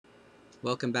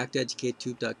Welcome back to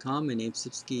EducateTube.com. My name's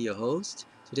Sipsky, your host.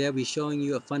 Today I'll be showing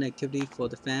you a fun activity for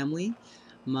the family.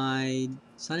 My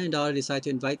son and daughter decided to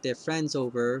invite their friends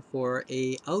over for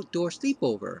a outdoor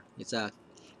sleepover. It's a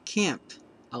camp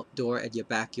outdoor at your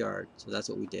backyard. So that's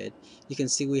what we did. You can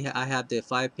see I have the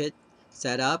fire pit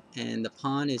set up and the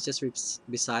pond is just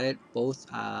beside it. Both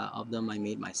of them I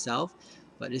made myself.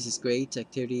 But this is great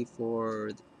activity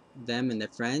for them and their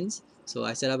friends. So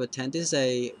I set up a tent. This is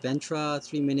a Ventra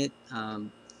 3-minute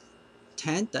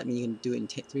tent. That means you can do it in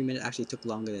 3 minutes. Actually, it took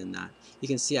longer than that. You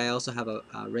can see I also have a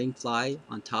rain fly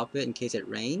on top of it in case it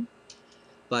rained.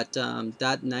 But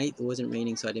that night it wasn't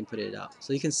raining, so I didn't put it up.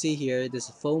 So you can see here, there's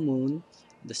a full moon.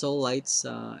 The solar lights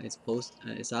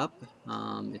is up.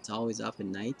 It's always up at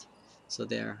night. So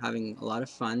they're having a lot of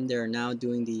fun. They're now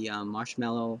doing the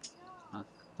marshmallow uh,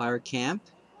 fire camp,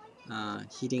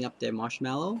 heating up their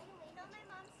marshmallow.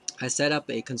 I set up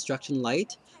a construction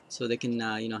light so they can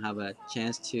have a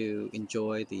chance to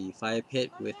enjoy the fire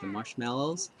pit with the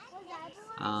marshmallows.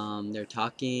 They're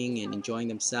talking and enjoying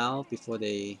themselves before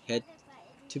they head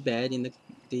to bed in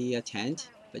the tent.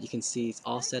 But you can see it's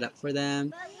all set up for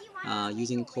them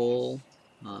using coal.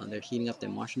 They're heating up their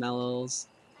marshmallows,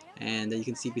 and you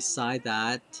can see beside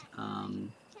that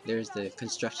there's the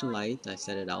construction light. I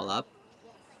set it all up,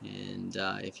 and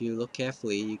if you look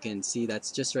carefully you can see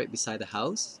that's just right beside the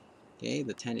house. Okay,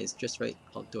 the tent is just right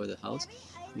outdoor the house.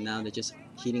 Now they're just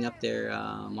heating up their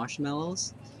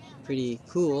marshmallows. Pretty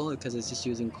cool because it's just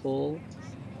using coal,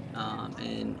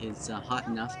 and it's hot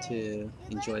enough to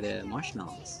enjoy the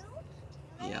marshmallows.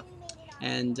 Yep.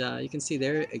 And you can see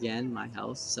there again my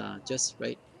house just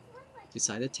right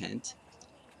beside the tent.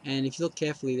 And if you look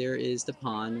carefully, there is the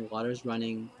pond. Water's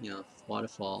running,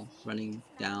 waterfall running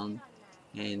down.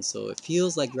 And so it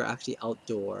feels like you're actually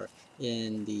outdoor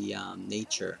in the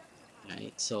nature,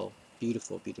 right? So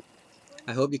beautiful, beautiful.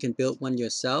 I hope you can build one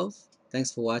yourself.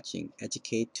 Thanks for watching.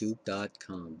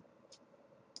 EducateTube.com.